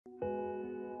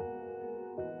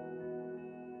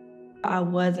I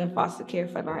was in foster care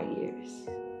for 9 years.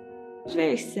 It's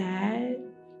very sad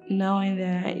knowing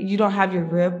that you don't have your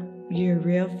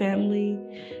real family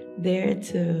there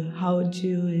to hold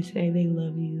you and say they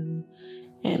love you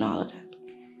and all of that.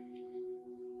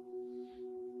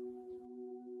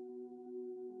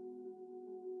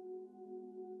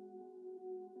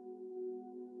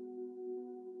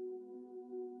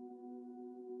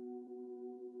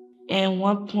 And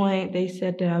one point they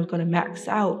said that I was gonna max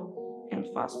out in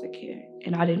foster care,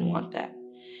 and I didn't want that.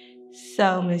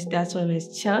 So that's when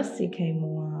Miss Chelsea came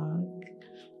along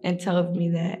and told me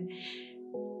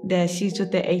that she's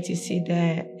with the agency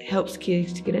that helps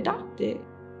kids to get adopted.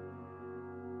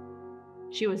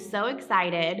 She was so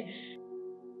excited.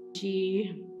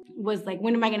 She was like,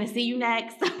 when am I gonna see you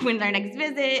next? When's our next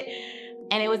visit?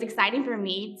 And it was exciting for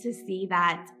me to see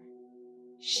that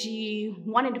she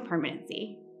wanted a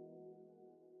permanency.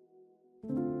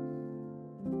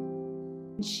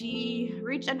 She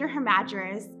reached under her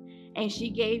mattress and she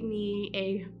gave me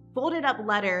a folded up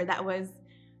letter that was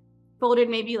folded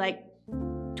maybe like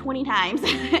 20 times.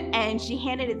 And she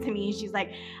handed it to me. She's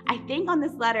like, I think on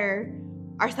this letter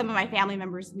are some of my family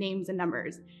members' names and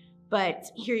numbers, but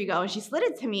here you go. And she slid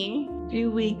it to me. A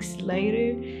few weeks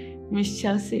later, Miss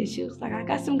Chelsea, she was like, I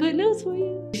got some good news for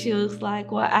you. She was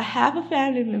like, well, I have a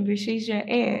family member, she's your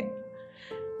aunt,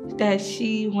 that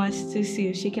she wants to see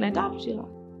if she can adopt you.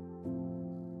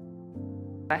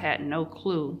 I had no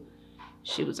clue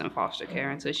she was in foster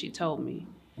care until she told me.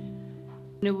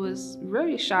 It was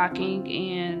really shocking,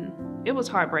 and it was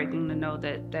heartbreaking to know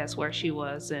that that's where she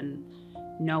was and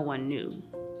no one knew.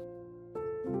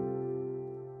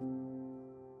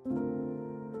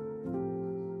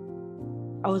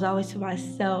 I was always to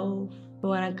myself, but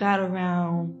when I got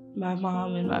around my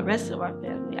mom and the rest of my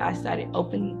family, I started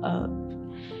opening up,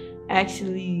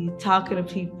 actually talking to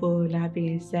people, not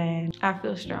being sad. I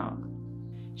feel strong.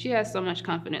 She has so much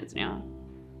confidence now.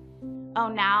 Oh,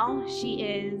 now she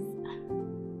is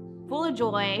full of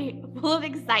joy, full of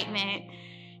excitement.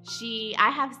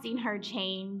 I have seen her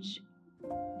change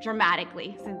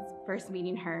dramatically since first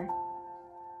meeting her.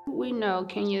 We know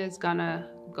Kenya is gonna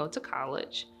go to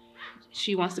college.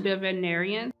 She wants to be a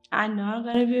veterinarian. I know I'm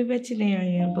gonna be a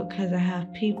veterinarian because I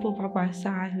have people by my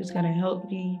side who's gonna help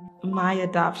me. My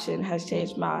adoption has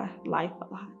changed my life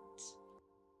a lot.